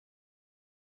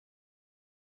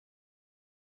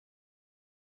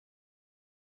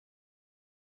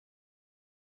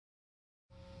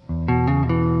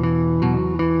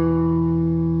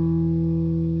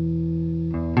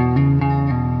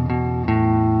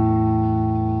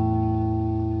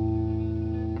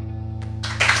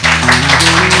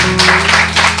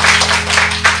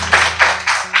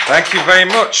Thank you very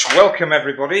much. Welcome,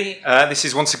 everybody. This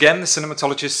is once again the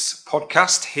Cinematologists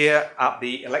podcast here at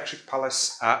the Electric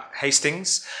Palace at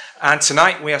Hastings. And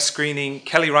tonight we are screening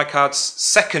Kelly Reichardt's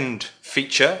second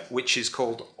feature, which is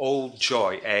called Old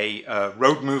Joy, a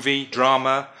road movie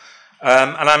drama.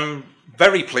 And I'm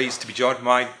very pleased to be joined by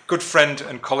my good friend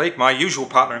and colleague, my usual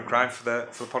partner in crime for the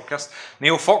podcast,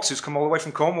 Neil Fox, who's come all the way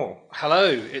from Cornwall.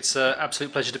 Hello, it's an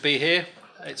absolute pleasure to be here.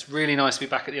 It's really nice to be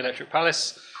back at the Electric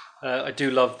Palace. I do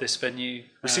love this venue.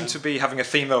 We seem to be having a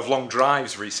theme of long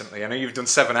drives recently. I know you've done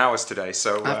 7 hours today,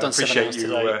 so I appreciate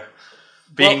you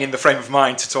being in the frame of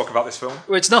mind to talk about this film.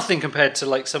 Well, it's nothing compared to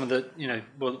like some of the,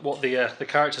 what the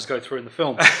characters go through in the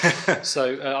film.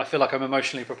 So I feel like I'm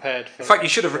emotionally prepared. In fact, you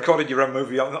should have recorded your own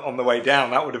movie on the way down.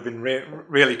 That would have been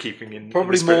really keeping in.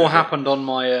 Probably more happened on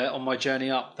my journey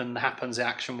up than happens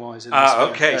action-wise.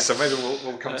 Okay, so maybe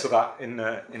we'll come to that in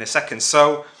a second.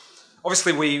 So.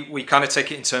 Obviously, we kind of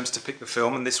take it in turns to pick the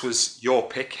film, and this was your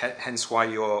pick, hence why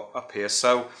you're up here.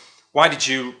 So, why did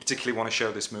you particularly want to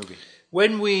show this movie?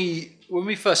 When we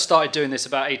first started doing this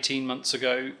about 18 months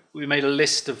ago, we made a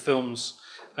list of films,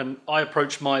 and I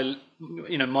approached my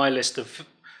list of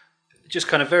just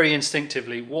kind of very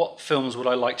instinctively, what films would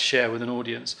I like to share with an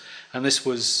audience? And this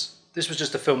was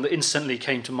just a film that instantly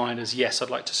came to mind as yes,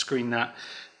 I'd like to screen that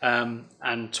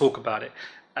and talk about it.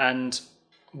 And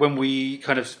when we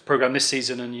kind of programmed this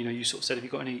season, and you sort of said, have you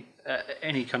got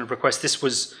any kind of requests?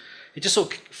 It just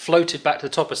sort of floated back to the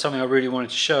top as something I really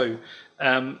wanted to show,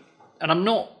 and I'm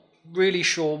not really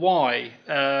sure why.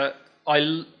 I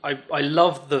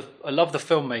love the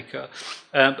filmmaker,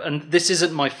 and this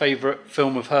isn't my favourite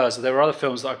film of hers. There are other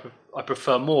films that I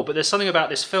prefer more, but there's something about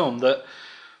this film that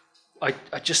I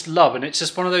just love, and it's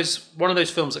just one of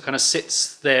those films that kind of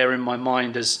sits there in my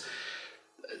mind as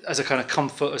a kind of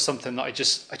comfort or something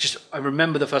that I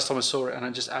remember the first time I saw it, and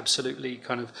I'm just absolutely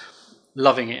kind of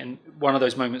loving it. And one of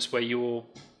those moments where you're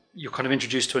kind of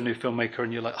introduced to a new filmmaker,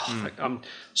 and you're like, I'm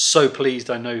so pleased.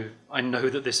 I know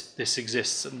that this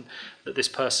exists, and that this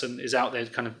person is out there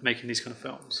kind of making these kind of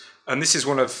films. And this is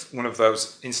one of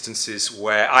those instances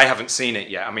where I haven't seen it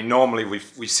yet. I mean, normally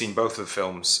we've seen both of the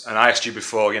films, and I asked you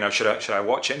before, should I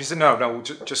watch it? And you said no,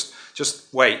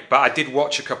 just wait. But I did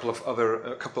watch a couple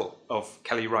of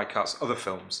Kelly Reichardt's other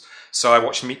films. So I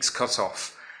watched Meek's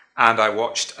Cutoff, and I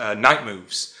watched Night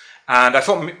Moves, and I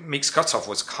thought Meek's Cutoff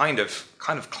was kind of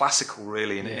classical,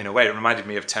 really, in a way. It reminded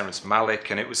me of Terrence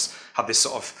Malick, and it had this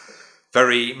sort of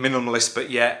very minimalist, but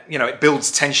yet, it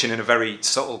builds tension in a very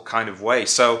subtle kind of way.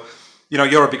 So,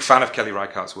 you're a big fan of Kelly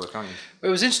Reichardt's work, aren't you? It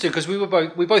was interesting because we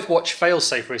both watched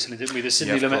Failsafe recently, didn't we? The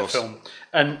Sidney Lumet film.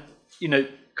 And,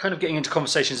 kind of getting into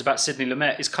conversations about Sidney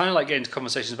Lumet is kind of like getting into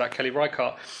conversations about Kelly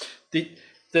Reichardt.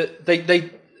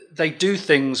 They do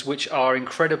things which are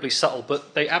incredibly subtle,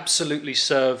 but they absolutely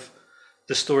serve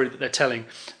the story that they're telling.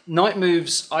 Night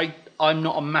Moves, I'm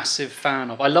not a massive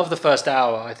fan of. I love the first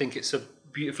hour. I think it's a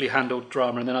beautifully handled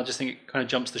drama, and then I just think it kind of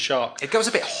jumps the shark. It goes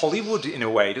a bit Hollywood in a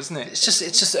way, doesn't it? It's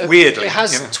just weirdly. It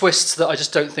has twists that I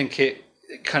just don't think it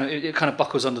kind of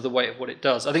buckles under the weight of what it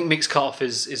does. I think Meek's Cutoff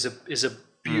is a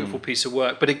beautiful piece of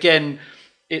work, but again,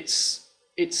 it's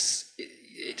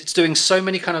doing so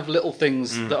many kind of little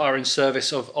things that are in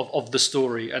service of the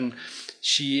story, and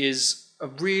she is a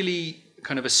really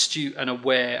kind of astute and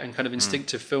aware and kind of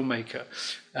instinctive filmmaker.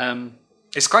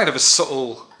 It's kind of a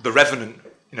subtle The Revenant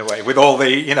in a way, with all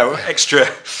the extra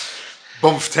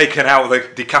bump taken out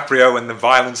with the DiCaprio and the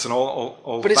violence and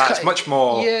all but that. It's much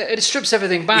more. Yeah, it strips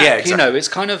everything back. Yeah, exactly. It's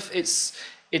kind of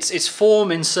it's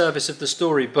form in service of the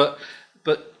story, but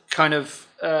kind of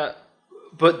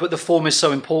but the form is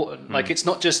so important. Like, it's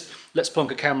not just let's plonk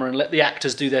a camera and let the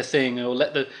actors do their thing, or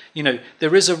let the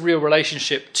there is a real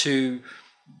relationship to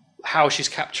how she's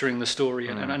capturing the story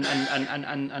and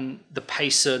the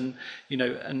pace and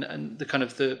and the kind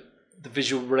of the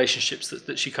visual relationships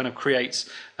that she kind of creates,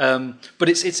 but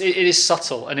it is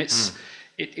subtle, and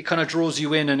it kind of draws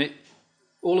you in, and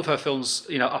all of her films,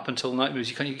 up until Night Moves,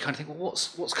 you kind of think, well,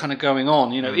 what's kind of going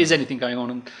on? Is anything going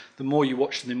on? And the more you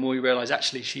watch them, the more you realise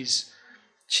actually she's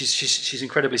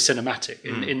incredibly cinematic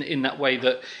in that way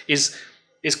that is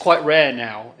quite rare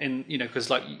now. Because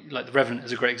like The Revenant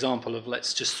is a great example of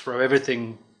let's just throw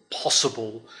everything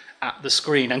possible at the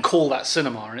screen and call that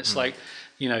cinema, and it's like.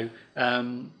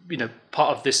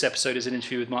 Part of this episode is an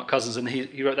interview with Mark Cousins, and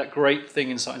he wrote that great thing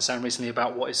in Sight and Sound recently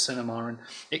about what is cinema, and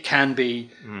it can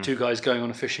be two guys going on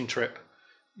a fishing trip,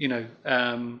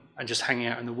 and just hanging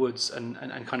out in the woods, and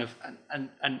kind of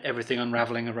and everything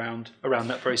unraveling around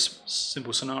that very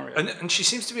simple scenario. And she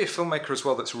seems to be a filmmaker as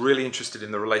well that's really interested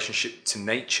in the relationship to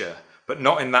nature, but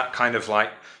not in that kind of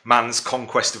like man's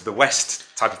conquest of the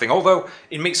West type of thing. Although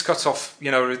in Meek's Cutoff,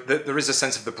 there is a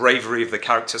sense of the bravery of the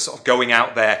character sort of going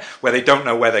out there where they don't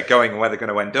know where they're going and where they're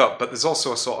going to end up. But there's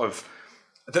also a sort of,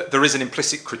 there is an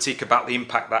implicit critique about the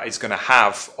impact that is going to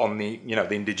have on the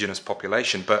indigenous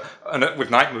population. But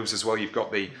with Night Moves as well, you've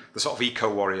got the sort of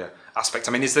eco-warrior aspect.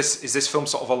 I mean, is this film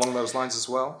sort of along those lines as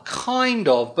well? Kind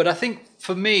of, but I think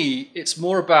for me, it's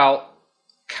more about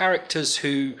characters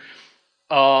who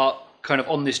are kind of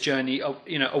on this journey,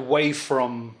 away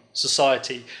from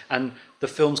society, and the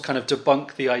films kind of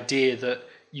debunk the idea that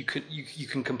you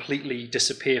can completely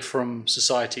disappear from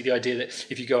society. The idea that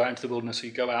if you go out into the wilderness, or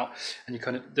you go out and you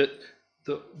kind of that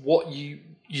what you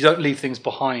don't leave things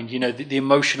behind. The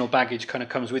emotional baggage kind of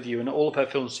comes with you, and all of her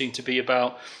films seem to be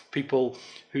about people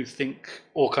who think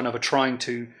or kind of are trying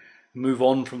to move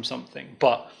on from something,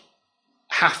 but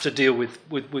have to deal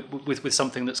with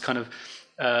something that's kind of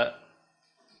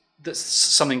that's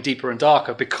something deeper and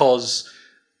darker, because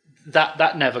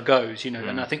that never goes,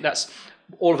 And I think that's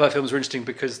all of her films are interesting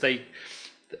because they,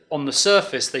 on the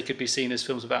surface, they could be seen as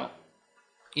films about,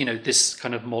 this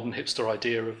kind of modern hipster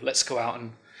idea of let's go out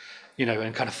and,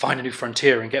 and kind of find a new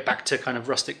frontier and get back to kind of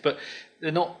rustic, but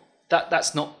they're not.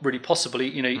 That's not really possible.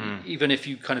 Even if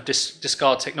you kind of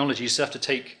discard technology, you still have to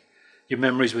take your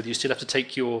memories with you. You still have to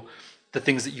take the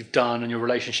things that you've done and your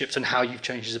relationships and how you've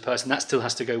changed as a person. That still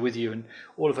has to go with you. And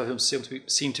all of our films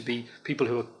seem to be people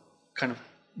who are kind of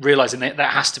realizing that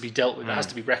has to be dealt with, that has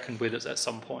to be reckoned with at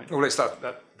some point. Well, it's that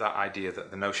idea that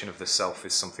the notion of the self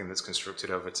is something that's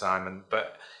constructed over time,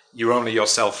 but you're only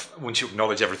yourself once you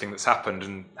acknowledge everything that's happened,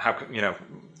 and how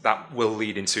that will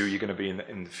lead into who you're going to be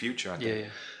in the future. I think.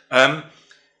 Yeah.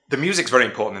 The music's very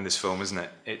important in this film, isn't it?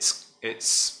 It's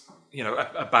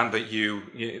a band that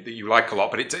you like a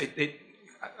lot, but it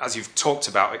as you've talked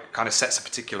about, it kind of sets a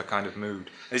particular kind of mood.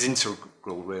 It's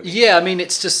integral, really. Yeah, I mean,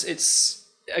 it's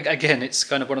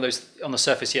kind of one of those on the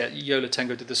surface. Yeah, Yola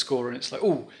Tango did the score, and it's like,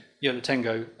 oh, Yola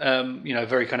Tango,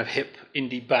 very kind of hip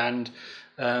indie band,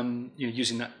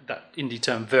 using that indie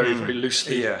term very very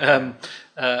loosely. Yeah.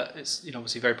 It's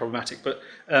obviously very problematic, but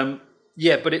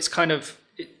but it's kind of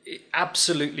it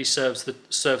absolutely serves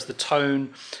the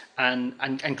tone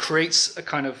and creates a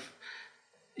kind of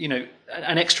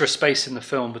an extra space in the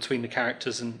film between the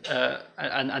characters and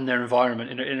their environment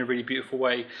in a really beautiful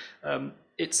way.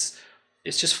 It's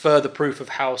just further proof of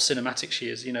how cinematic she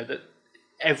is. That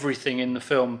everything in the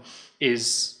film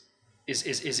is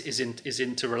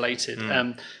interrelated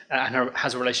and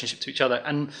has a relationship to each other,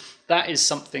 and that is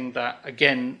something that,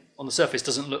 again, on the surface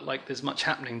doesn't look like there's much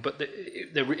happening, but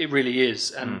it really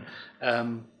is. And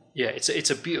it's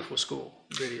a beautiful score.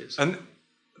 It really is.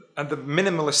 And the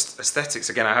minimalist aesthetics,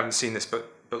 again, I haven't seen this, but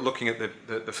looking at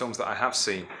the films that I have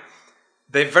seen,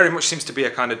 there very much seems to be a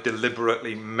kind of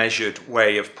deliberately measured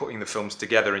way of putting the films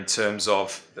together, in terms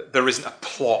of there isn't a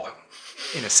plot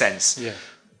in a sense,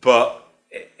 but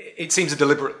it seems a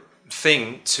deliberate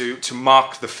thing to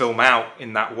mark the film out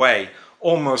in that way,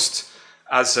 almost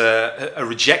as a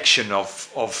rejection of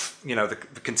the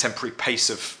contemporary pace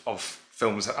of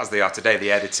films as they are today,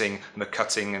 the editing and the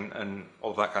cutting and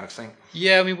all of that kind of thing.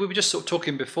 Yeah, I mean, we were just sort of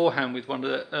talking beforehand with one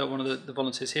of the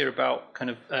volunteers here about kind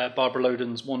of Barbara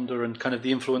Loden's Wander and kind of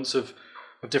the influence of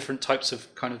different types of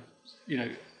kind of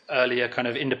earlier kind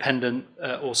of independent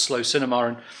or slow cinema,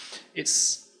 and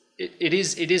it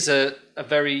is a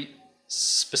very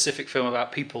specific film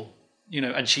about people,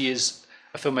 and she is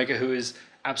a filmmaker who is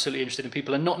absolutely interested in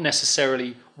people, and not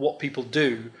necessarily what people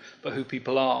do, but who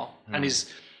people are, and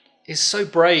is so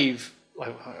brave.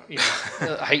 I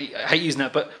hate using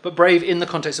that, but brave in the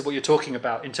context of what you're talking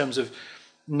about, in terms of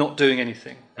not doing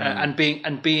anything and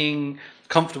being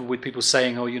comfortable with people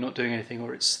saying, "Oh, you're not doing anything," or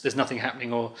 "There's nothing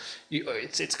happening," or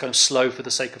it's kind of slow for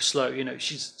the sake of slow.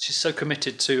 She's so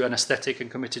committed to an aesthetic and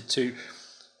committed to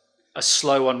a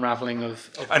slow unraveling of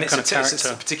and kind of character. It's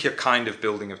a particular kind of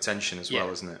building of tension as well,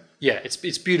 isn't it? Yeah,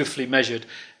 it's beautifully measured,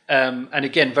 and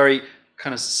again, very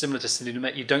kind of similar to Cindy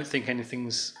Lumet. You don't think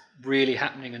anything's really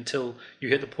happening until you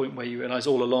hit the point where you realise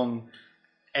all along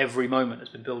every moment has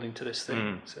been building to this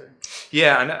thing. So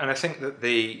yeah, and I think that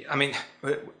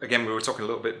again, we were talking a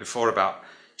little bit before about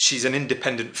she's an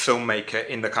independent filmmaker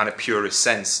in the kind of purest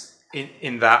sense,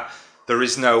 in that there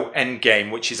is no end game,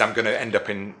 which is I'm going to end up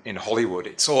in Hollywood.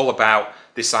 It's all about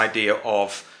this idea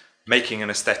of making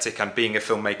an aesthetic and being a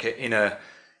filmmaker in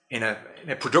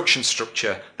a production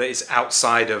structure that is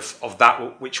outside of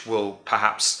that which will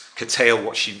perhaps curtail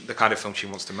the kind of film she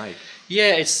wants to make.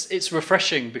 Yeah, it's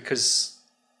refreshing because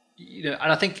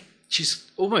and I think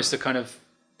she's almost a kind of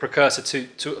precursor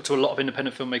to a lot of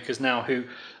independent filmmakers now who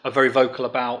are very vocal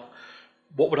about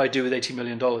what would I do with $80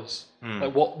 million?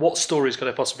 Like what stories could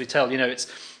I possibly tell? You know,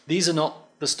 these are not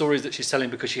the stories that she's telling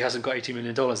because she hasn't got $80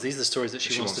 million. These are the stories that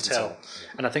she wants to tell. Yeah.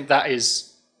 And I think that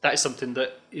is something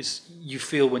that is you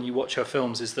feel when you watch her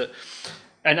films, is that,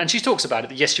 and she talks about it,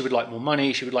 that yes, she would like more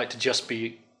money, she would like to just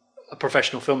be a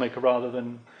professional filmmaker rather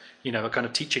than, you know, a kind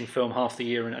of teaching film half the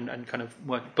year and kind of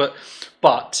work.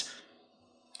 But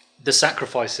the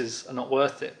sacrifices are not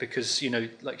worth it, because, you know,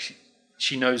 like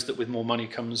she knows that with more money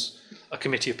comes a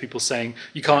committee of people saying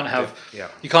you can't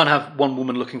have one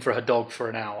woman looking for her dog for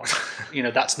an hour. You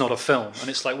know, that's not a film. And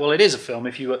it's like, well, it is a film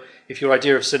if your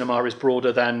idea of cinema is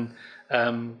broader than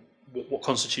what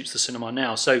constitutes the cinema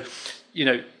now. So, you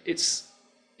know, it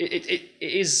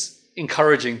is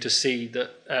encouraging to see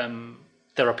that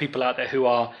there are people out there who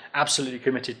are absolutely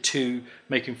committed to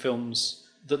making films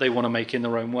that they want to make in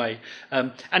their own way.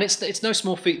 And it's no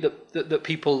small feat that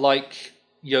people like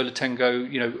Yola Tengo,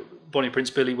 you know, Bonnie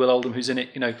Prince Billy, Will Oldham, who's in it,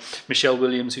 you know, Michelle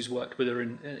Williams, who's worked with her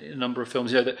in a number of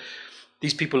films, you know, that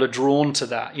these people are drawn to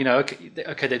that. You know,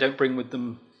 okay, they don't bring with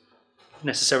them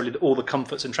necessarily all the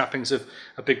comforts and trappings of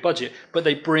a big budget, but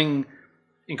they bring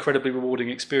incredibly rewarding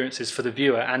experiences for the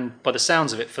viewer, and by the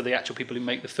sounds of it, for the actual people who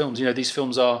make the films. You know, these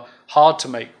films are hard to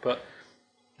make, but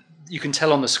you can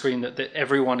tell on the screen that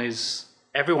everyone is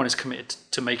committed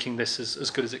to making this as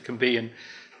good as it can be, and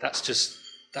that's just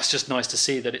nice to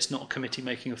see that it's not a committee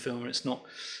making a film, and it's not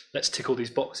let's tick all these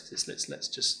boxes. It's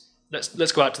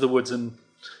let's go out to the woods and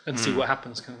see what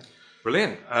happens. Kind of.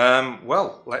 Brilliant.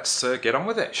 Well, let's get on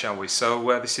with it, shall we?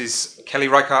 So this is Kelly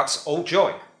Reichardt's Old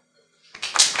Joy.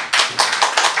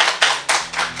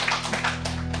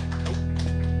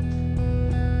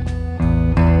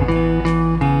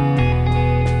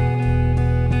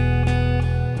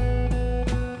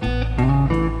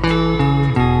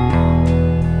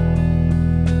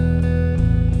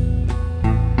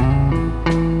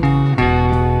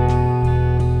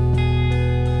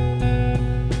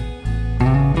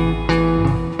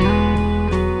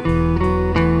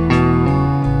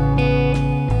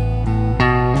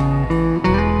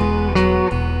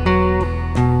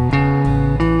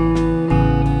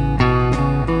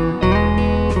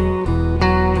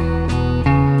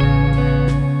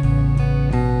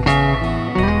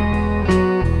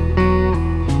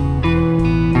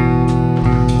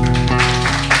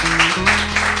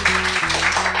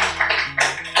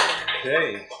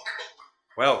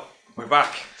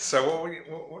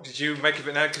 What did you make of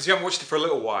it now? Because you haven't watched it for a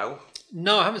little while.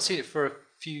 No, I haven't seen it for a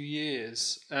few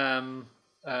years.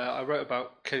 I wrote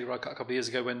about Kelly Reichardt a couple of years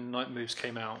ago when Night Moves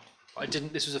came out.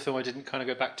 This was a film I didn't kind of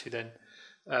go back to then.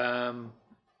 I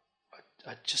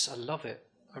love it.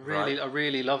 I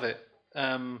really love it.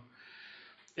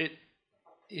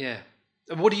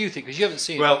 What do you think? Because you haven't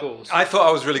seen it, of course. I thought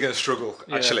I was really going to struggle,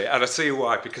 actually, and I'll tell you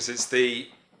why. Because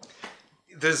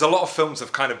there's a lot of films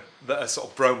that are sort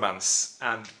of bromance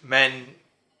and men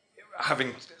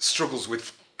having struggles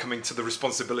with coming to the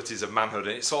responsibilities of manhood,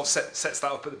 and it sort of sets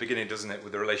that up at the beginning, doesn't it,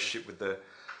 with the relationship with the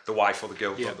wife or the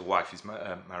girlfriend, or the wife who's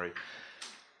married.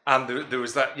 And there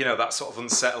was that, you know, that sort of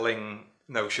unsettling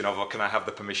notion of, can I have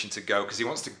the permission to go? Because he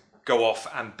wants to go off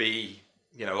and be,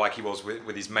 you know, like he was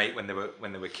with his mate when they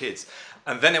were kids.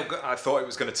 And then I thought it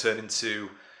was going to turn into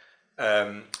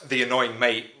the annoying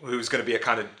mate who was going to be a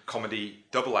kind of comedy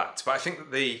double act. But I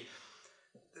think that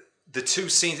the two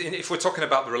scenes, if we're talking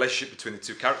about the relationship between the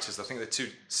two characters, I think the two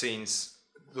scenes,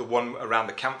 the one around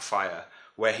the campfire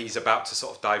where he's about to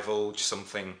sort of divulge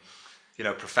something, you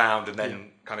know, profound, and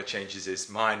then kind of changes his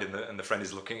mind, and the friend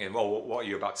is looking at him, what are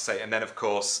you about to say? And then, of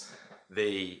course,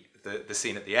 the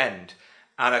scene at the end.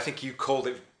 And I think you called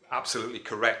it absolutely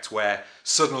correct, where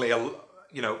suddenly,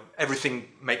 you know, everything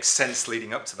makes sense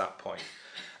leading up to that point.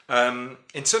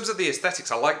 In terms of the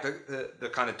aesthetics, I like the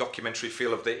kind of documentary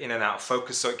feel of the in and out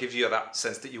focus, so it gives you that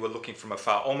sense that you were looking from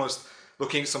afar, almost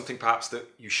looking at something perhaps that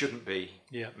you shouldn't be,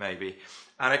 maybe.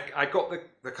 And I got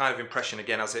the kind of impression,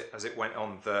 again, as it went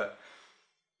on, that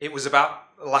it was about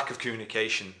lack of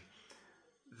communication.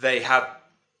 They had,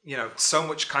 you know, so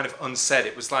much kind of unsaid.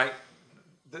 It was like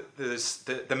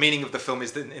the meaning of the film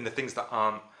is in the things that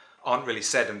aren't really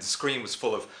said, and the screen was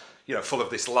full of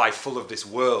this life, full of this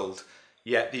world.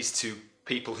 Yet these two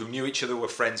people who knew each other, were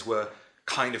friends, were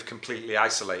kind of completely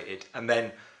isolated, and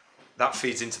then that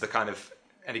feeds into the kind of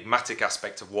enigmatic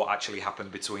aspect of what actually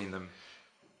happened between them.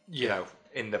 You know,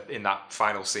 in that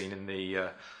final scene in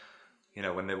the, you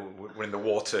know, when they were in the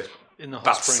water, in the hot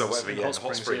baths springs, or whatever.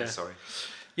 Hot springs. Sorry.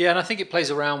 Yeah, and I think it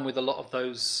plays around with a lot of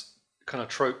those kind of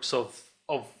tropes of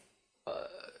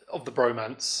the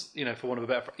bromance, you know, for want of a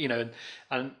better, you know,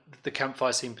 and the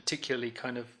campfire scene particularly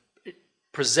kind of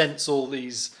presents all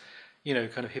these, you know,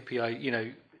 kind of hippie, you know,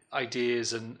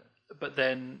 ideas, but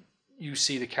then you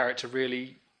see the character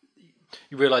really.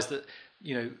 You realise that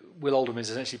Will Oldham is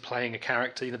essentially playing a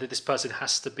character. That this person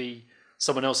has to be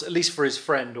someone else, at least for his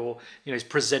friend, or he's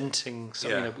presenting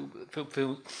something.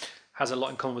 Film has a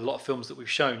lot in common with a lot of films that we've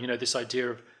shown. This idea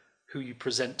of who you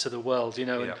present to the world.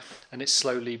 And it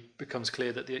slowly becomes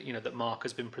clear that that Mark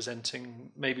has been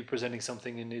presenting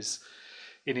something in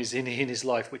his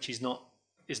life which is not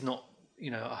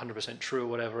 100% true or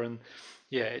whatever. And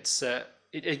it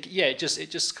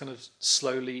just kind of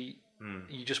slowly.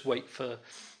 You just wait for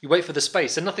the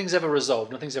space, and nothing's ever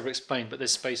resolved, nothing's ever explained, but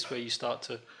there's space where you start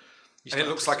to. And it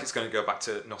looks like it's going to go back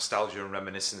to nostalgia and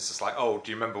reminiscence. It's like, oh, do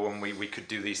you remember when we could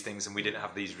do these things and we didn't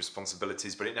have these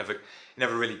responsibilities? But it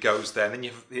never really goes there. And then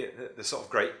you have the sort of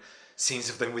great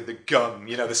scenes of them with the gun.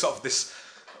 The sort of this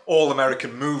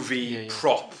all-American movie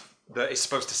prop that is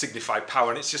supposed to signify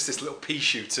power, and it's just this little pea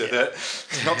shooter that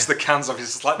knocks the cans off. It's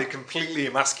slightly completely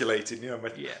emasculated,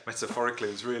 metaphorically.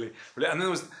 It was really. And there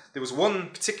was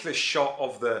one particular shot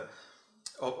of the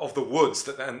woods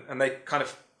that, and they kind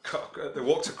of they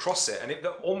walked across it, and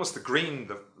almost the green,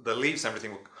 the leaves and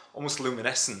everything were almost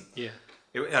luminescent.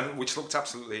 And which looked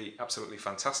absolutely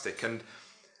fantastic. And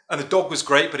the dog was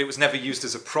great, but it was never used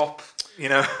as a prop.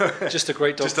 Just a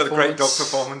great dog. Just a great dog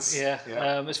performance. Yeah.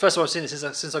 It's the first time I've seen it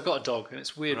since I got a dog, and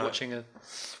it's weird watching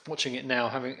it now,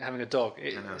 having a dog.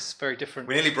 It's very different.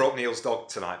 We nearly brought Neil's dog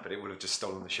tonight, but it would have just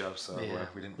stolen the show, so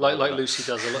we didn't. Like Lucy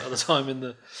does a lot of the time in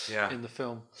the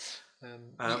film.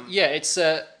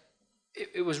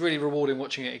 It was really rewarding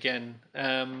watching it again,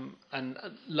 and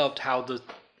I loved how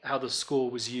the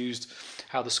score was used,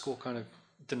 how the score kind of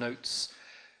denotes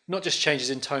not just changes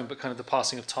in tone, but kind of the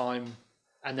passing of time,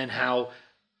 and then how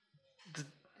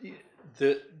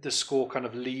the score kind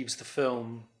of leaves the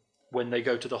film when they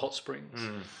go to the hot springs,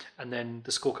 and then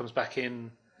the score comes back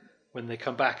in when they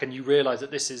come back, and you realise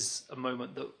that this is a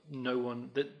moment that no one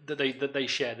that they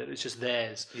share, that it's just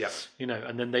theirs.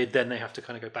 And then they have to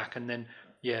kind of go back, and then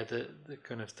the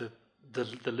kind of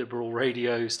the liberal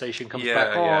radio station comes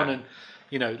back on, and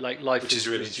life, which is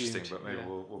really resumed. interesting. But maybe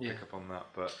we'll pick up on that.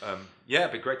 But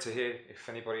it'd be great to hear if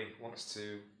anybody wants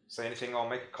to say anything or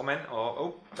make a comment.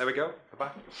 Or there we go, bye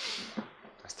bye.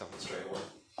 Let's tell them straight away.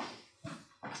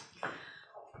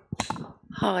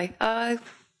 Hi, I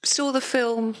saw the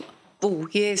film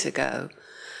years ago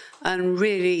and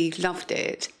really loved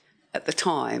it at the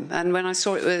time. And when I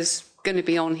saw it was going to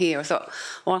be on here, I thought,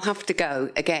 I'll have to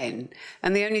go again.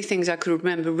 And the only things I could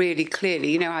remember really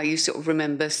clearly, how you sort of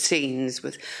remember scenes,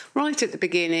 was right at the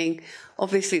beginning,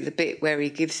 obviously the bit where he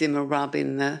gives him a rub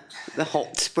in the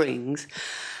hot springs,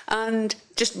 and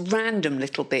just random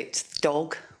little bits,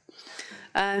 dog.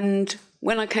 And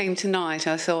when I came tonight,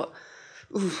 I thought,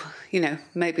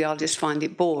 maybe I'll just find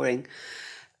it boring.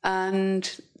 And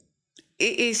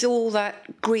it is all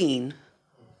that green,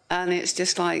 and it's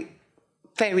just like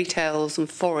fairy tales and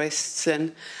forests,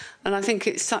 and I think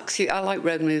it sucks you. I like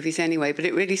road movies anyway, but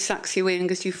it really sucks you in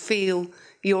because you feel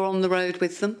you're on the road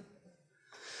with them,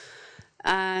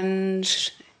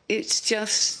 and it's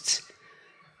just,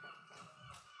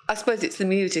 I suppose it's the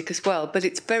music as well, but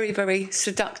it's very, very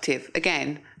seductive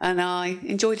again, and I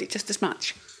enjoyed it just as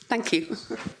much. Thank you.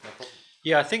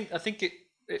 I think it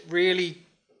really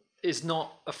is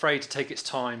not afraid to take its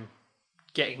time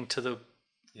getting to the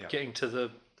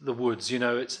woods.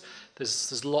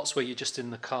 There's lots where you're just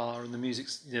in the car and the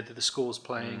music's the score's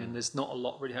playing, and there's not a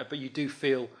lot really, but you do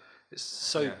feel it's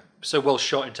so well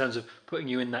shot in terms of putting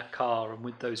you in that car and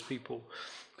with those people.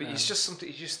 But it's just something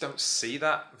you just don't see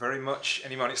that very much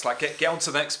anymore. It's like get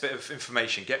onto the next bit of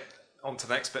information, get onto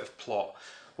the next bit of plot.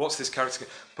 What's this character?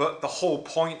 But the whole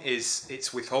point is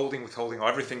it's withholding, or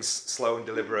everything's slow and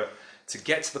deliberate to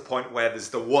get to the point where there's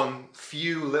the one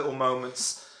few little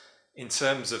moments in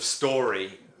terms of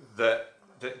story that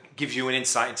gives you an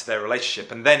insight into their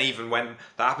relationship. And then even when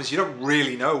that happens, you don't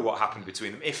really know what happened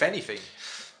between them, if anything.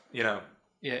 Yeah,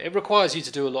 it requires you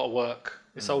to do a lot of work.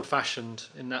 It's old-fashioned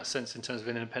in that sense, in terms of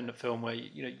an independent film where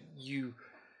you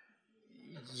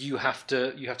have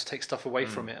to take stuff away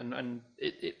from it, and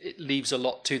it leaves a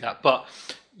lot to that. But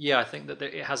I think that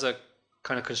it has a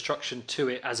kind of construction to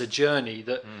it as a journey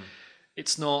that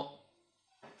it's not.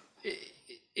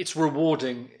 It's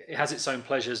rewarding. It has its own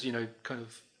pleasures, kind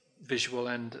of visual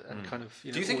and kind of.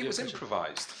 Do you think it was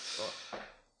improvised?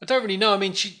 I don't really know. I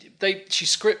mean, she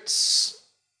scripts.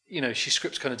 She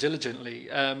scripts kind of diligently.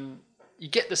 You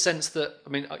get the sense that, I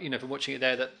mean, from watching it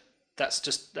there,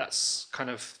 that's kind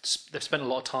of, they've spent a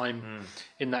lot of time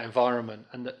in that environment,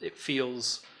 and that it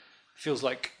feels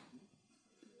like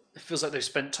they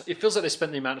spent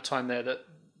the amount of time there that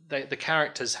the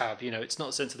characters have. It's not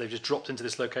a sense that they've just dropped into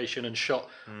this location and shot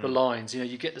the lines.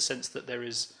 You get the sense that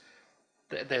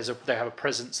they have a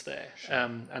presence there,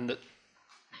 and that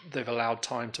they've allowed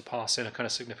time to pass in a kind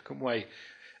of significant way.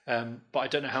 But I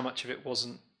don't know how much of it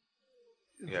wasn't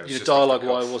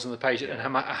dialogue-wise wasn't the page, and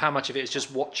how much of it is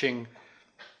just watching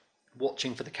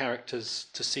for the characters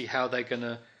to see how they're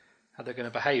gonna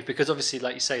behave. Because obviously,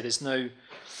 like you say, there's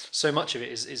so much of it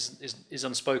is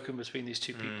unspoken between these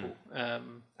two people,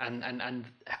 and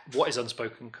what is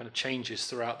unspoken kind of changes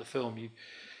throughout the film.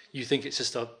 You think it's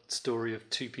just a story of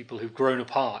two people who've grown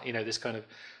apart.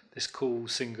 This cool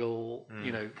single,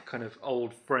 kind of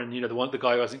old friend. The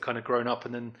guy who hasn't kind of grown up,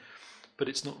 but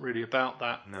it's not really about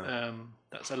that. No.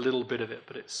 That's a little bit of it,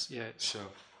 but it's sure.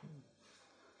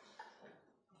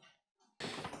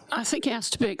 I think it has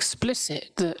to be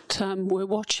explicit that we're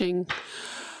watching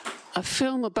a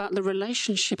film about the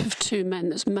relationship of two men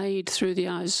that's made through the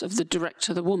eyes of the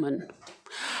director, the woman.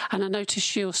 And I noticed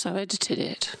she also edited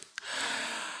it.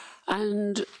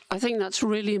 And I think that's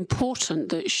really important,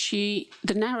 that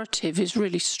the narrative is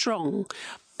really strong,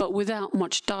 but without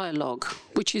much dialogue,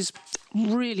 which is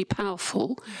really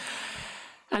powerful.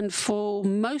 And for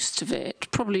most of it,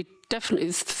 definitely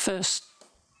the first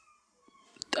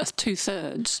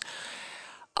 2/3,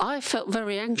 I felt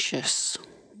very anxious.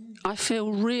 I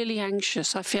feel really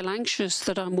anxious. I feel anxious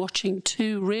that I'm watching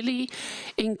two really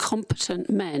incompetent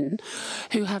men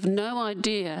who have no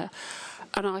idea.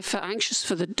 And I felt anxious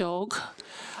for the dog.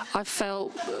 I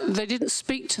felt they didn't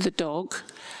speak to the dog,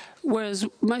 whereas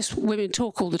most women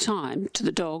talk all the time to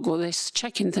the dog, or they're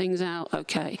checking things out,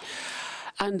 okay.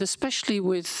 And especially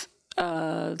with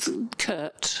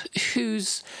Kurt,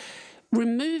 who's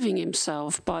removing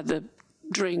himself by the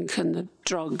drink and the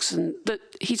drugs, and that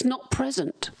he's not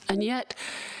present. And yet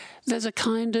there's a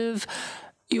kind of,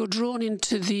 you're drawn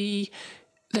into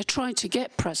they're trying to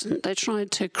get present, they're trying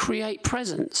to create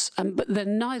presence, but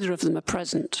then neither of them are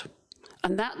present.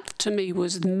 And that, to me,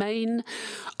 was the main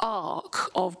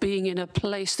arc of being in a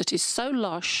place that is so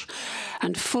lush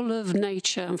and full of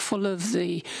nature and full of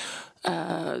the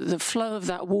flow of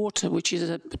that water, which is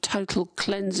a total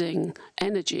cleansing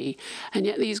energy, and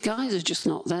yet these guys are just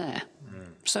not there.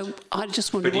 So I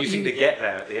just wonder. But do you think they get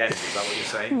there at the end? Is that what you're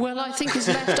saying? Well, I think it's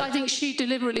left. I think she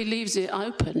deliberately leaves it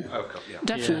open. Okay, yeah.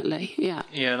 Definitely, yeah.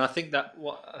 Yeah, and I think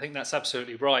that's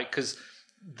absolutely right, because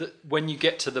when you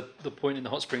get to the point in the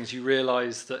hot springs, you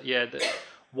realise that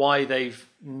why they've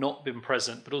not been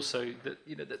present, but also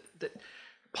that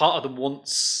part of them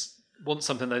wants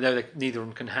something they know that neither of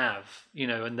them can have,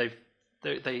 and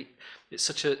it's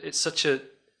such a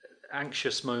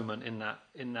anxious moment in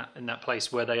that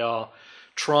place where they are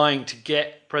trying to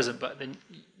get present, but then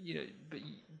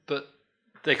but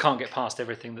they can't get past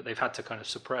everything that they've had to kind of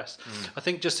suppress. I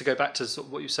think, just to go back to sort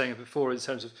of what you were saying before in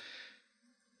terms of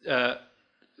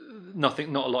not a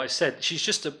lot is said. She's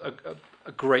just a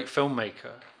great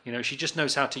filmmaker. She just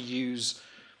knows how to use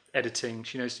editing.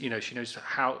 She knows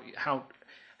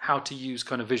how to use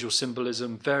kind of visual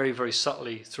symbolism very, very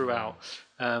subtly throughout,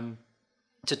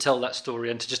 to tell that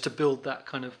story and to build that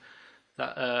kind of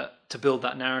to build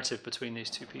that narrative between these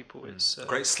two people. It's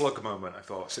great slug moment, I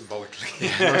thought, symbolically.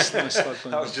 Nice slug moment.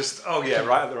 That was just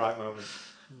right at the right moment.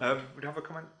 Would you have a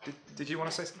comment? Did you want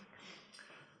to say something?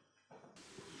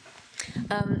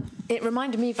 It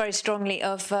reminded me very strongly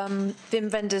of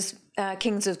Wim Wenders'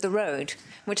 Kings of the Road,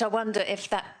 which I wonder if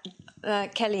that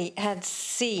Kelly had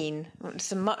seen.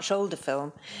 It's a much older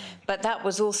film, but that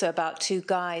was also about two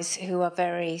guys who are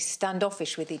very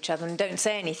standoffish with each other and don't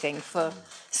say anything for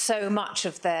so much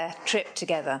of their trip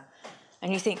together.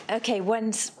 And you think, okay,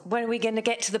 when are we going to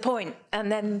get to the point?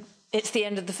 And then it's the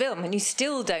end of the film, and you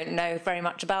still don't know very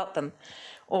much about them,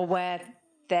 or where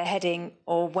they're heading,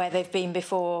 or where they've been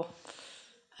before.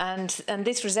 And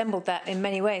this resembled that in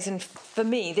many ways. And for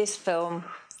me, this film,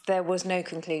 there was no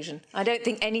conclusion. I don't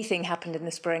think anything happened in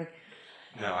the spring.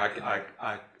 No,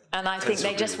 and I think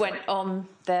they just went on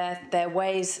their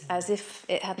ways as if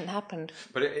it hadn't happened.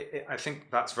 But I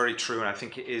think that's very true, and I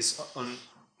think it is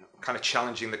kind of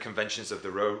challenging the conventions of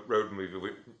the road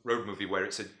movie, where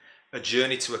it's a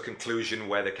journey to a conclusion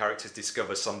where the characters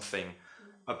discover something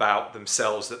about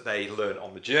themselves that they learn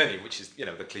on the journey, which is the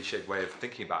cliched way of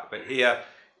thinking about it. But here,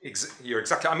 you're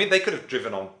exactly. I mean, they could have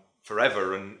driven on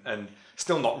forever and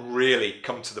still not really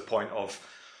come to the point of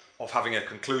having a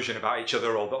conclusion about each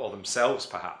other or themselves,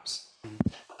 perhaps.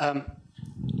 I'd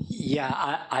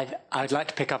like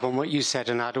to pick up on what you said,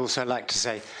 and I'd also like to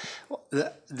say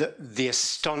the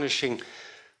astonishing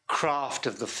craft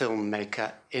of the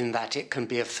filmmaker, in that it can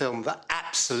be a film that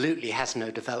absolutely has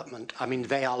no development. I mean,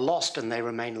 they are lost and they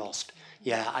remain lost.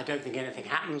 Yeah, I don't think anything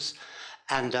happens.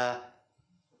 and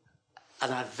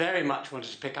I very much wanted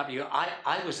to pick up you.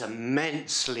 I was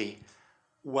immensely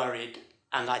worried,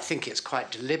 and I think it's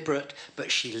quite deliberate,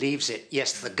 but she leaves it.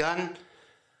 Yes, the gun.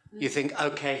 You think,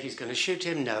 okay, he's going to shoot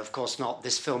him. No, of course not.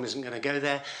 This film isn't going to go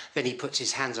there. Then he puts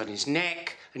his hands on his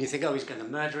neck, and you think, oh, he's going to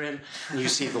murder him. And you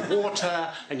see the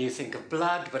water, and you think of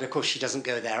blood, but of course she doesn't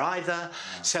go there either.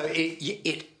 So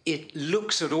it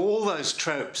looks at all those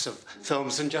tropes of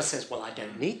films and just says, well, I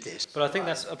don't need this. But I think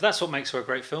that's what makes her a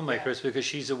great filmmaker, is because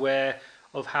she's aware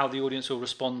of how the audience will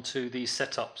respond to these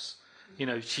setups. You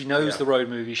know, she knows the road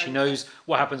movie. She knows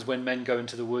what happens when men go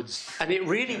into the woods. And it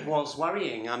really was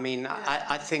worrying. I mean,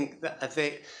 I think that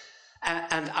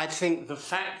and I think the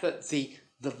fact that the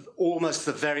almost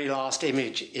the very last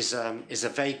image is a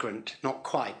vagrant, not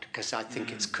quite, because I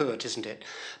think it's Kurt, isn't it?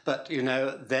 But you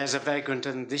know, there's a vagrant,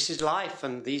 and this is life,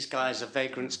 and these guys are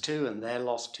vagrants too, and they're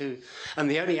lost too. And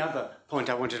the only other point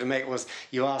I wanted to make was,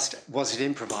 you asked, was it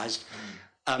improvised?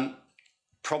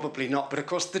 Probably not, but of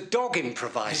course the dog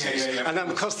improvises, and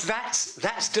of course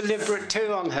that's deliberate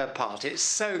too on her part. It's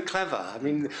so clever. I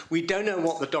mean, we don't know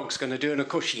what the dog's going to do, and of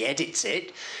course she edits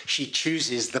it. She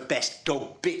chooses the best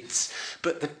dog bits,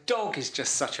 but the dog is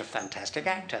just such a fantastic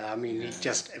actor. I mean, he's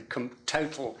just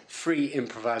total free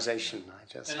improvisation.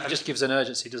 And it just gives an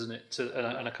urgency, doesn't it,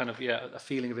 and a kind of a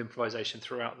feeling of improvisation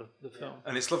throughout the film.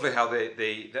 And it's lovely how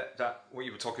that what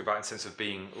you were talking about in the sense of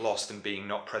being lost and being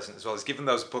not present as well, is given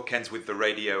those bookends with the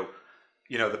radio,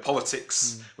 you know, the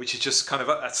politics, which is just kind of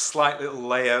a slight little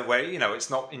layer where, you know, it's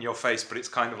not in your face, but it's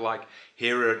kind of like,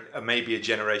 here are maybe a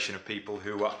generation of people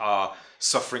who are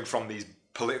suffering from these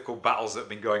political battles that have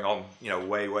been going on, you know,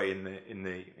 way in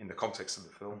the context of the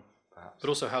film. Perhaps. But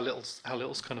also how little's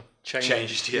kind of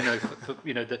changed, yeah.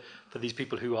 You know, for these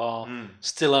people who are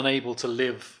still unable to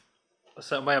live a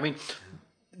certain way. I mean,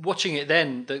 watching it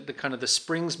then, the kind of the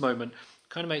Springs moment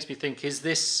kind of makes me think: is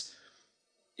this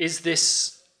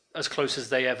as close as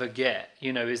they ever get?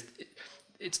 You know,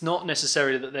 it's not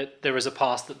necessarily that there is a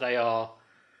past that they are,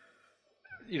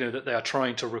 you know, that they are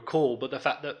trying to recall, but the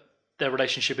fact that their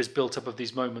relationship is built up of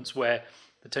these moments where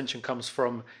the tension comes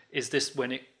from: is this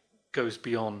when it goes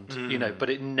beyond, you know, but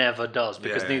it never does,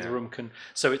 because neither of them can.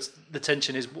 So it's the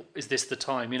tension is this the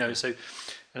time, you know? So,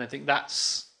 and I think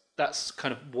that's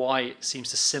kind of why it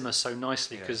seems to simmer so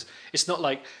nicely, because it's not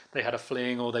like they had a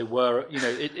fling or they were, you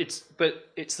know, but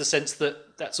it's the sense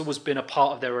that that's always been a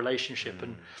part of their relationship,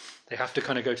 and they have to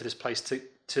kind of go to this place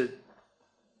to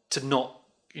not,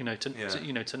 you know,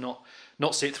 to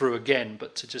not see it through again,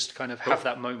 but to just kind of have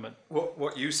that moment.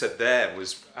 What you said there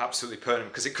was absolutely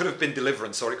pertinent, because it could have been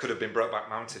Deliverance or it could have been Brokeback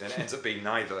Mountain, and it ends up being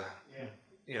neither.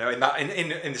 You know, in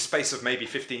the space of maybe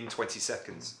 15-20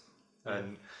 seconds,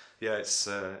 and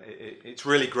it's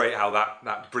really great how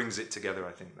that brings it together.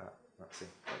 I think that scene.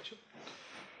 Rachel?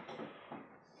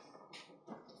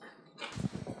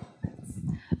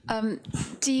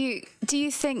 Do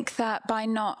you think that by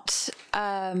not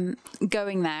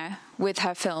going there with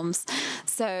her films,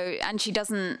 and she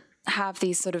doesn't have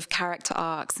these sort of character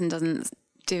arcs and doesn't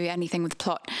do anything with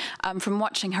plot, from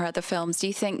watching her other films, do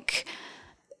you think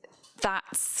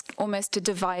that's almost a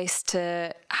device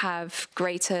to have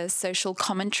greater social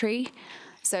commentary?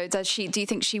 So do you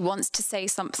think she wants to say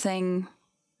something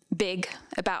big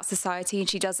about society, and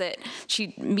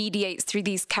she mediates through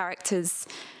these characters,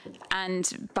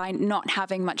 and by not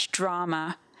having much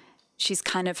drama, she's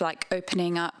kind of like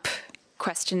opening up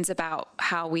questions about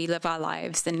how we live our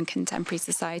lives in contemporary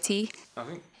society? I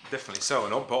think definitely so,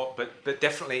 but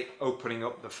definitely opening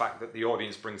up the fact that the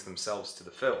audience brings themselves to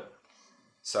the film.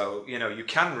 So, you know, you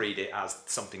can read it as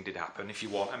something did happen if you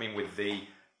want. I mean, with the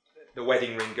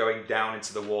wedding ring going down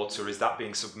into the water, is that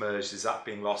being submerged? Is that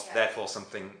being lost? Therefore,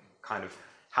 something kind of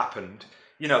happened.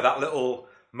 You know, that little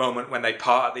moment when they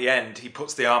part at the end, he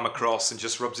puts the arm across and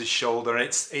just rubs his shoulder, and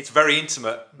it's very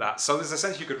intimate, that. So there's a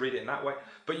sense you could read it in that way,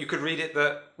 but you could read it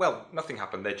that, well, nothing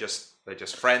happened. They're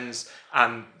just friends,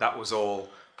 and that was all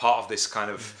part of this kind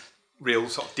of real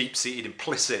sort of deep-seated,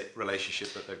 implicit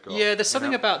relationship that they've got. Yeah, there's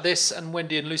something about this and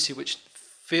Wendy and Lucy which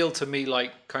feel to me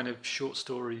like kind of short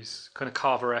stories, kind of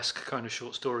Carver-esque kind of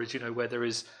short stories, you know, where there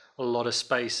is a lot of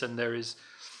space and there is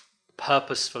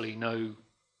purposefully no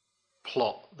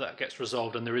plot that gets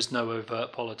resolved, and there is no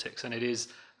overt politics, and it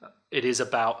is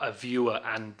about a viewer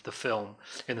and the film,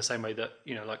 in the same way that,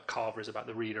 you know, like Carver is about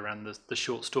the reader and the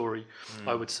short story.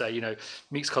 I would say, you know,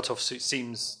 Meek's Cutoff Suit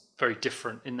seems very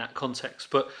different in that context,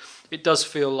 but it does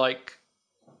feel like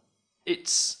it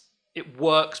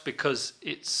works because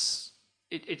it's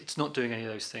not doing any of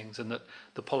those things, and that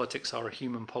the politics are a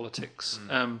human politics,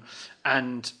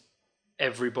 and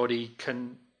everybody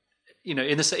can, you know,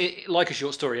 like a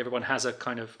short story, everyone has a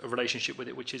kind of a relationship with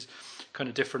it, which is kind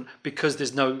of different because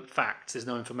there's no facts, there's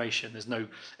no information, there's no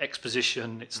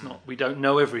exposition. It's not, we don't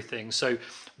know everything. So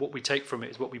what we take from it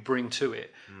is what we bring to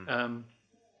it,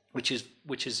 which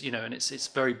is you know, and it's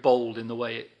very bold in the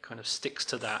way it kind of sticks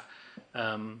to that.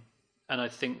 And I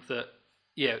think that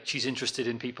she's interested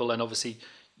in people, and obviously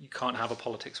you can't have a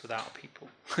politics without people,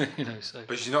 you know. So,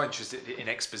 but she's not interested in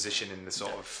exposition in the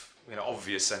sort of, you know,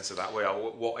 obvious sense of that.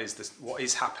 Well, what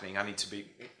is happening? I need to be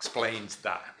explained.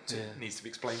 It needs to be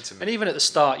explained to me. And even at the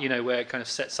start, you know, where it kind of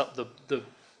sets up the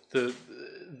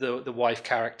wife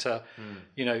character,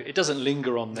 you know, it doesn't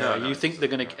linger on there. You think they're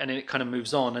going to, and it kind of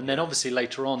moves on, and then obviously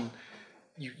later on,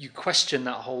 you question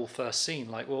that whole first scene.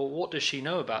 Like, well, what does she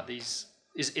know about these?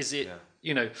 Is it?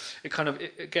 You know, it kind of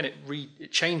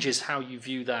it changes how you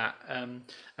view that, and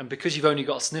because you've only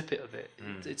got a snippet of it,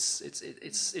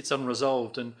 it's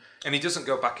unresolved, and he doesn't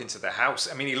go back into the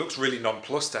house. I mean, he looks really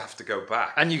nonplussed to have to go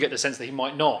back, and you get the sense that he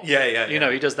might not. You know,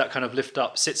 he does that kind of lift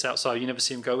up, sits outside. You never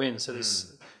see him go in, so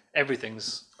there's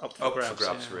everything's up for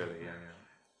grabs. Really.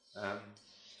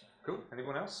 Cool.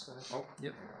 Anyone else? Oh,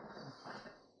 yep.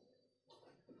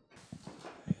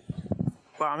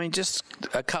 Well, I mean, just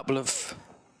a couple of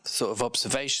sort of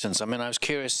observations. I mean, I was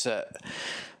curious that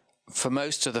for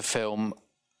most of the film,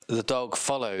 the dog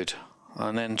followed,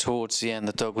 and then towards the end,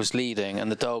 the dog was leading,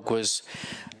 and the dog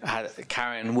had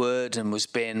carrying wood and was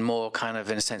being more kind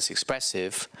of, in a sense,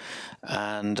 expressive.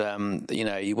 And you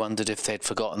know, you wondered if they'd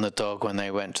forgotten the dog when they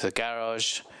went to the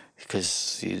garage,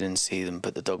 because you didn't see them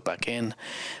put the dog back in.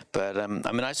 But I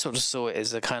mean, I sort of saw it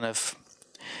as a kind of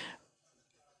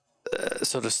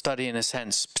sort of study, in a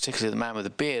sense, particularly the man with the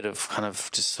beard, of kind of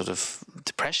just sort of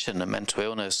depression and mental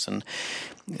illness, and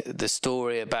the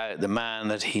story about the man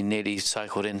that he nearly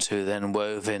cycled into, then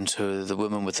wove into the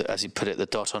woman with, as he put it, the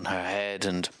dot on her head,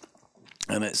 and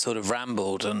it sort of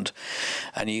rambled, and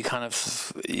you kind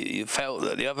of, you felt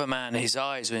that the other man, his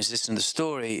eyes, when he's listening to the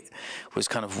story, was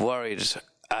kind of worried,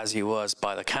 as he was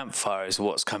by the campfire, as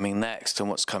what's coming next,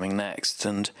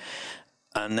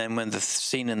 and then when the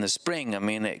scene in the spring, I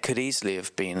mean, it could easily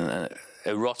have been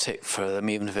erotic for them,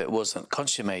 even if it wasn't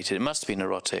consummated. It must have been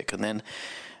erotic. And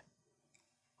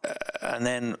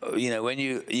then you know, when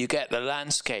you get the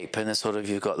landscape, and sort of,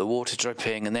 you've got the water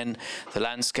dripping, and then the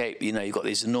landscape, you know, you've got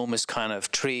these enormous kind of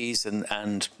trees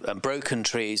and broken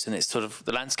trees, and it's sort of,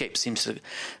 the landscape seems to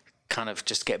kind of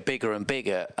just get bigger and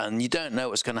bigger, and you don't know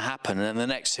what's going to happen. And then the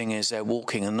next thing is they're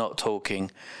walking and not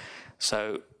talking.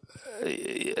 So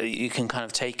you can kind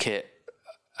of take it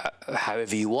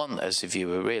however you want as a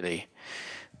viewer, really.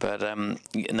 But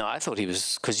no, I thought he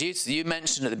was, because you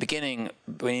mentioned at the beginning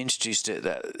when you introduced it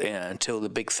that, you know, until the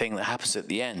big thing that happens at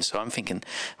the end. So I'm thinking,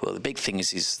 well, the big thing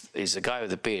is a guy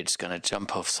with a beard is going to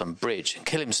jump off some bridge and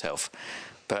kill himself.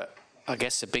 But I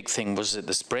guess the big thing was at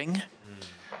the spring.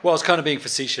 Well, I was kind of being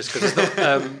facetious, because it's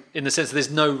not, in the sense that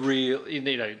there's no real, you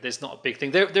know, there's not a big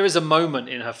thing. There is a moment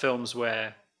in her films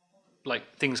where,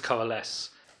 like, things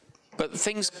coalesce. But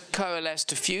things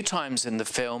coalesced a few times in the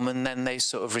film, and then they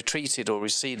sort of retreated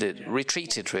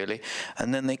really,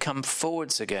 and then they come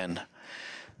forwards again.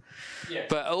 Yeah.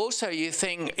 But also you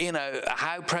think, you know,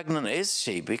 how pregnant is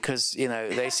she? Because, you know,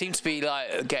 they seem to be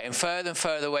like getting further and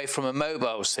further away from a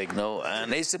mobile signal,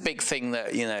 and it's a big thing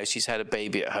that, you know, she's had a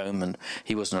baby at home and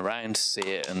he wasn't around to see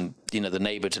it, and, you know, the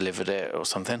neighbour delivered it or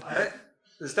something.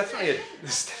 There's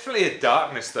definitely a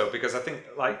darkness, though, because I think,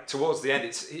 like, towards the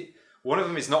end, one of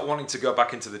them is not wanting to go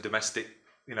back into the domestic,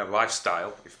 you know,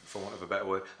 lifestyle, for want of a better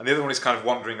word, and the other one is kind of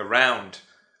wandering around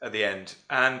at the end.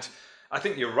 And I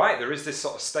think you're right. There is this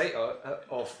sort of state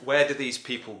of where do these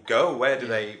people go? Where do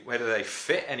they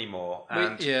fit anymore?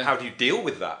 And how do you deal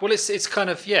with that? Well, it's kind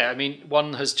of, I mean,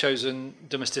 one has chosen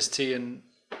domesticity and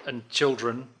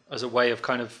children as a way of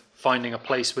kind of finding a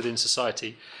place within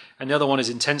society, and the other one is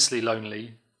intensely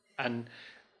lonely and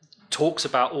talks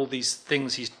about all these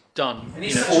things he's done. And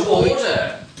he's such order.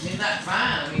 I mean, that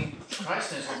van, I mean,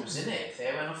 Christ knows what was in it if they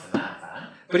went off in that van.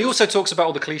 But he also talks about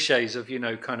all the cliches of, you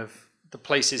know, kind of the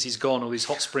places he's gone, all these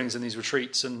hot springs and these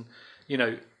retreats, and, you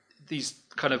know, these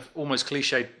kind of almost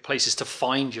cliched places to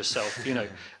find yourself, you know.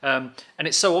 And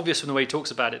it's so obvious from the way he talks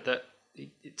about it that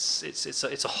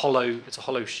it's a hollow,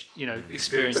 you know,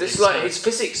 experience. But it's like, it's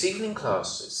physics evening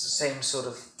class. It's the same sort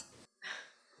of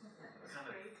kind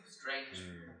of strange.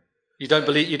 You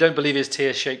don't believe his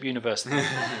tear-shaped universe. Go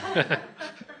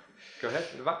ahead,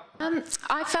 Eva.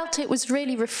 I felt it was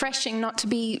really refreshing not to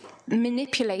be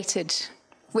manipulated.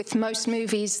 With most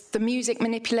movies, the music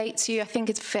manipulates you. I think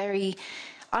it's very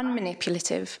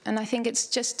unmanipulative, and I think it's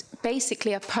just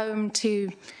basically a poem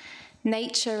to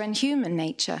nature and human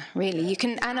nature, really. You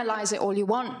can analyse it all you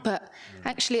want, but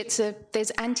actually there's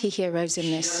anti-heroes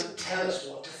in this. She doesn't tell us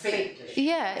what to think, does she?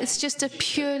 Yeah, it's just a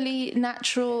purely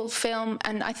natural film,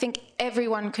 and I think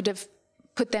everyone could have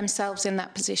put themselves in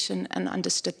that position and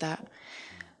understood that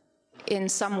in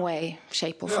some way,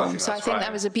 shape or form. So I think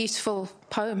that was a beautiful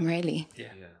poem, really. Yeah.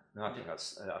 No, I think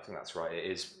that's right.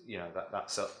 It is, you know,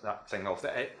 that thing of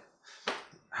that.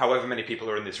 However many people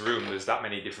are in this room, there's that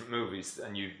many different movies,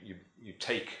 and you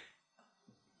take,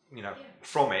 you know,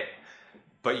 from it,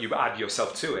 but you add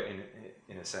yourself to it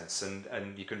in a sense,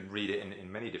 and you can read it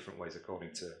in many different ways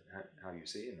according to how you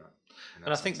see it in that.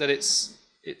 And I think that it's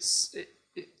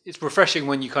refreshing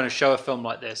when you kind of show a film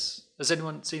like this. Has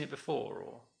anyone seen it before,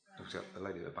 or the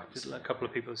lady at the back? A couple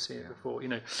of people have seen it before. You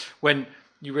know, when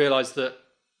you realise that,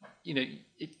 you know,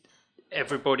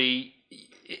 everybody.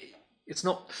 It's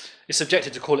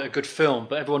subjective to call it a good film,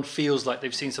 but everyone feels like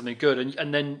they've seen something good,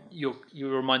 and then you're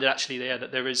reminded actually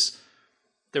that there is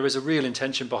a real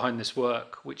intention behind this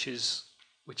work, which is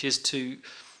to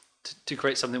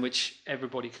create something which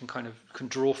everybody can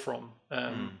draw from,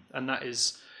 and that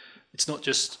is, it's not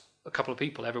just a couple of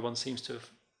people. Everyone seems to have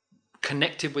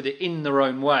connected with it in their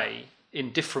own way,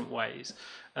 in different ways,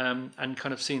 and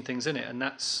kind of seen things in it, and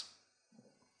that's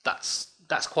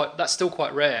still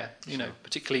quite rare, you know,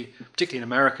 particularly in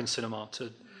American cinema,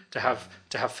 to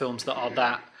have films that are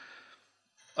that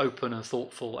open and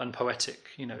thoughtful and poetic.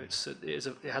 You know, it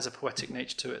has a poetic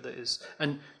nature to it that is.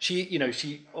 And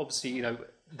she obviously, you know,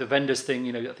 the Wenders thing.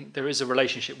 You know, I think there is a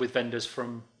relationship with Wenders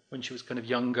from when she was kind of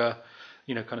younger,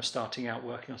 you know, kind of starting out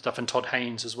working on stuff, and Todd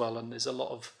Haynes as well. And there's a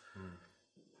lot of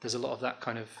that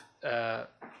kind of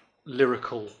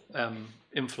lyrical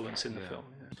influence in the film.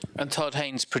 Yeah. And Todd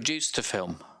Haynes produced the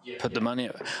film, put the money.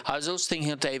 I was also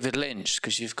thinking of David Lynch,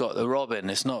 because you've got the Robin.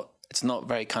 It's not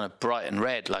very kind of bright and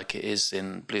red like it is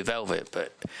in Blue Velvet,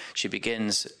 but she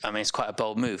begins. I mean, it's quite a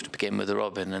bold move to begin with the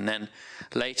Robin, and then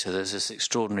later there's this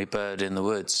extraordinary bird in the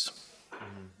woods.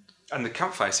 And the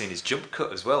campfire scene is jump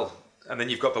cut as well. And then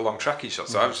you've got the long tracking shot.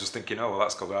 So I was just thinking, oh, well,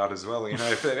 that's got hard as well. You know,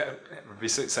 if it would be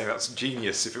saying that's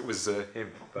genius if it was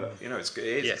him. But, you know, it's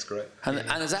great. And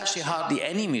there's actually hardly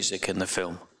any music in the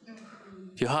film.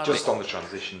 You hardly, just on the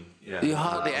transition, yeah. You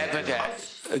hardly ever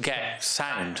get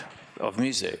sound of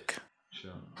music.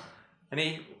 Sure.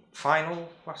 Any final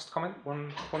last comment?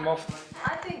 One more?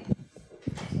 I think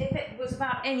if it was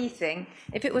about anything,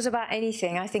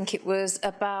 I think it was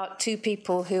about two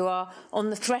people who are on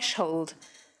the threshold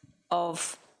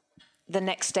of the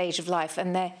next stage of life,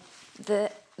 and they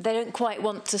don't quite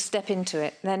want to step into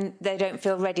it. Then they don't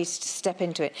feel ready to step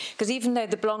into it, because even though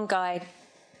the blonde guy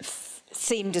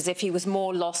seemed as if he was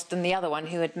more lost than the other one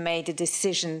who had made a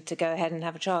decision to go ahead and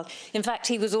have a child, in fact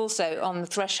he was also on the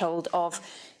threshold of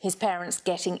his parents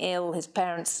getting ill. His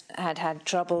parents had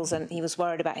troubles, and he was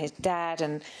worried about his dad,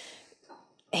 and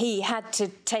he had to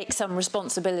take some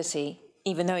responsibility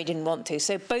even though he didn't want to.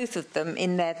 So both of them,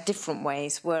 in their different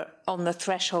ways, were on the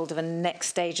threshold of a next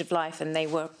stage of life, and they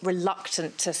were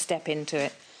reluctant to step into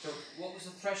it. So what was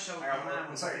the threshold?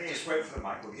 Just wait for the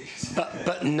mic, will you?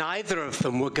 But neither of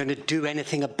them were going to do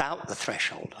anything about the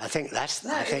threshold. I think that's...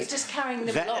 No, it was just carrying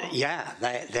them along. Yeah,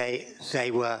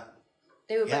 they were...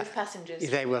 They were both passengers.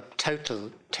 They were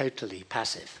totally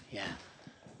passive, yeah.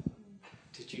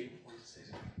 Did you...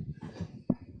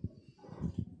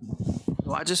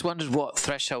 Well, I just wondered what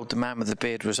threshold the man with the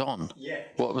beard was on. Yeah.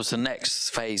 What was the next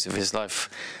phase of his life?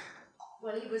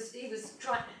 Well, he was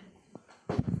trying...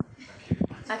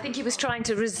 I think he was trying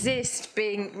to resist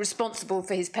being responsible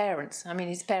for his parents. I mean,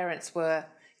 his parents were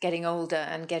getting older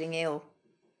and getting ill,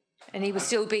 and he was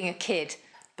still being a kid,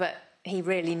 but he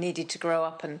really needed to grow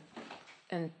up and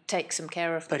take some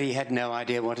care of them. But he had no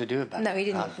idea what to do about it. No, he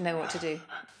didn't know what to do.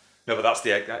 No, but that's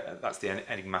the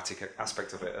enigmatic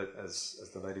aspect of it, as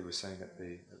the lady was saying at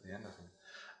the end,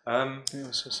 I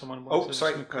think. So someone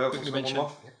quickly mention.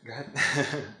 Go ahead.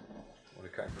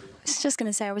 I was just going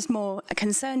to say I was more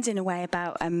concerned in a way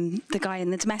about the guy in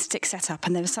the domestic setup,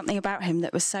 and there was something about him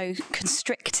that was so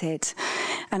constricted,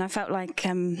 and I felt like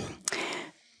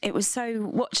it was so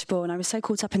watchable, and I was so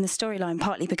caught up in the storyline,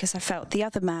 partly because I felt the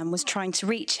other man was trying to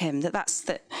reach him,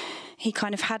 that he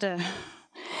kind of had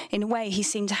in a way, he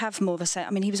seemed to have more of a...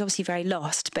 I mean, he was obviously very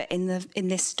lost, but in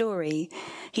this story,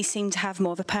 he seemed to have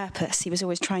more of a purpose. He was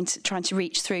always trying to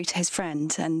reach through to his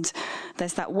friend, and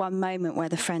there's that one moment where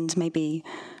the friend maybe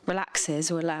relaxes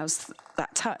or allows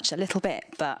that touch a little bit,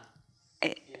 but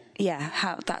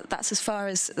that's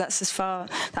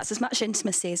as much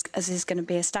intimacy as is going to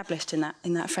be established in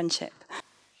that friendship.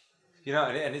 You know,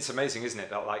 and it's amazing, isn't it?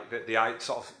 That like the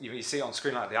sort of you see it on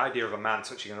screen, like the idea of a man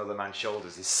touching another man's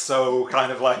shoulders is so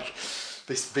kind of like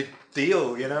this big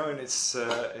deal, you know. And it's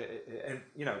and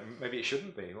you know, maybe it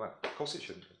shouldn't be. Well, of course it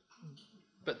shouldn't be.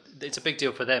 But it's a big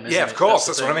deal for them, isn't it? Yeah, of course.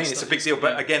 That's what I mean. It's It's a big deal.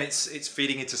 But again, it's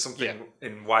feeding into something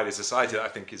in wider society that I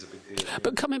think is a big deal.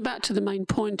 But coming back to the main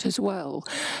point as well,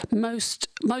 most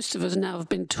of us now have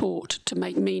been taught to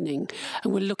make meaning,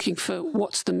 and we're looking for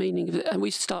what's the meaning of it, and we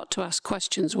start to ask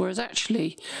questions, whereas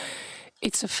actually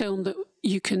it's a film that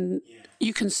you can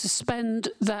suspend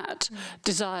that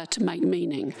desire to make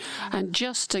meaning and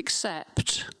just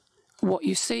accept what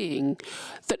you're seeing,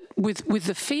 that with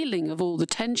the feeling of all the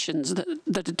tensions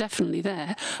that are definitely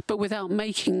there, but without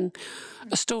making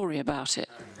a story about it.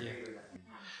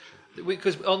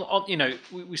 Because you know,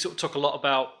 we sort of talk a lot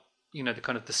about, you know, the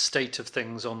kind of the state of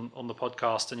things on the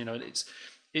podcast, and you know,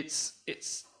 it's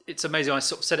amazing. I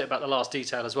sort of said it about The Last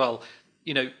Detail as well.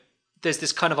 You know, there's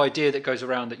this kind of idea that goes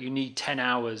around that you need 10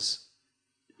 hours,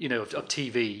 you know, of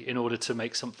TV in order to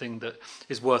make something that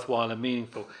is worthwhile and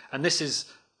meaningful, and this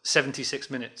is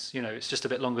 76 minutes. You know, it's just a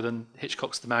bit longer than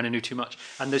Hitchcock's The Man Who Knew Too Much,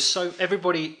 and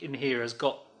everybody in here has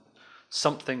got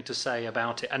something to say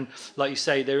about it. And like you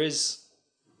say, there is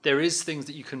things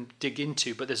that you can dig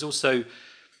into, but there's also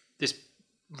this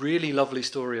really lovely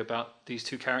story about these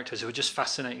two characters who are just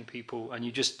fascinating people, and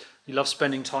you love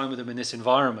spending time with them in this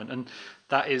environment. And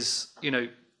that is, you know,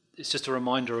 it's just a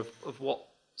reminder of what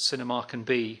cinema can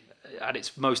be at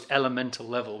its most elemental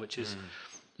level, which is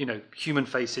you know, human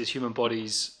faces, human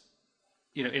bodies,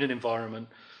 you know, in an environment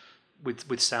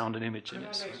with sound and image in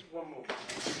it.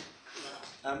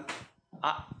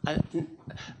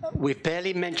 We've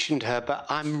barely mentioned her, but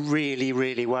I'm really,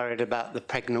 really worried about the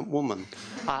pregnant woman.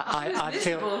 I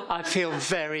feel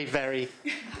very, very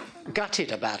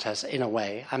gutted about her in a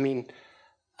way. I mean,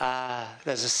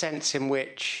 there's a sense in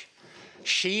which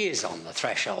she is on the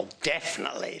threshold.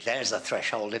 Definitely, there's a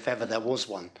threshold if ever there was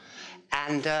one,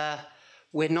 and.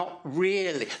 We're not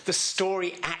really, the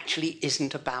story actually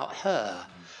isn't about her,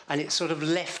 and it's sort of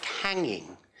left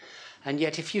hanging. And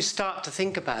yet if you start to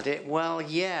think about it, well,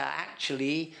 yeah,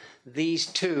 actually, these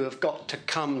two have got to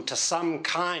come to some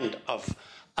kind of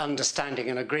understanding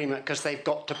and agreement because they've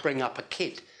got to bring up a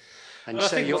kid. And well,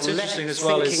 so I think you're what's interesting as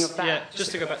well is,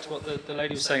 just to go back to what the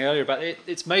lady was saying earlier about it,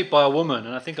 it's made by a woman,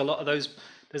 and I think a lot of those,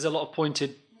 there's a lot of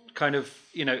pointed kind of,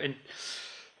 you know,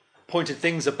 pointed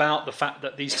things about the fact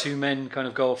that these two men kind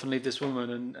of go off and leave this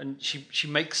woman, and she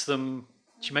makes them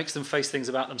face things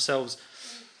about themselves,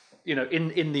 you know,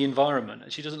 in the environment,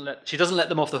 and she doesn't let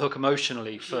them off the hook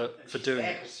emotionally for doing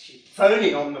it. She's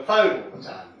phoning on the phone all the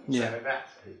time. Yeah.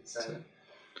 So.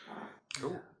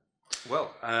 Cool.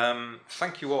 Well,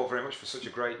 thank you all very much for such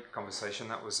a great conversation.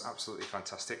 That was absolutely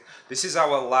fantastic. This is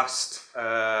our last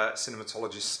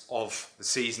Cinematologists of the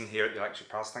season here at the Electric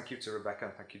Palace. Thank you to Rebecca,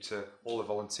 and thank you to all the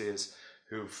volunteers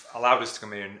who've allowed us to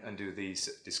come here and do these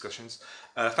discussions.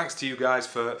 Thanks to you guys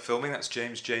for filming. That's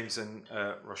James, and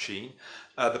Roisin.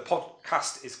 The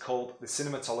podcast is called The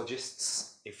Cinematologists.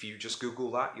 If you just Google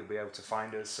that, you'll be able to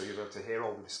find us, so you'll be able to hear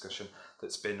all the discussion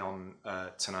that's been on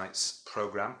tonight's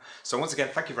programme. So once again,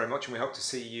 thank you very much, and we hope to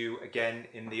see you again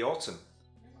in the autumn.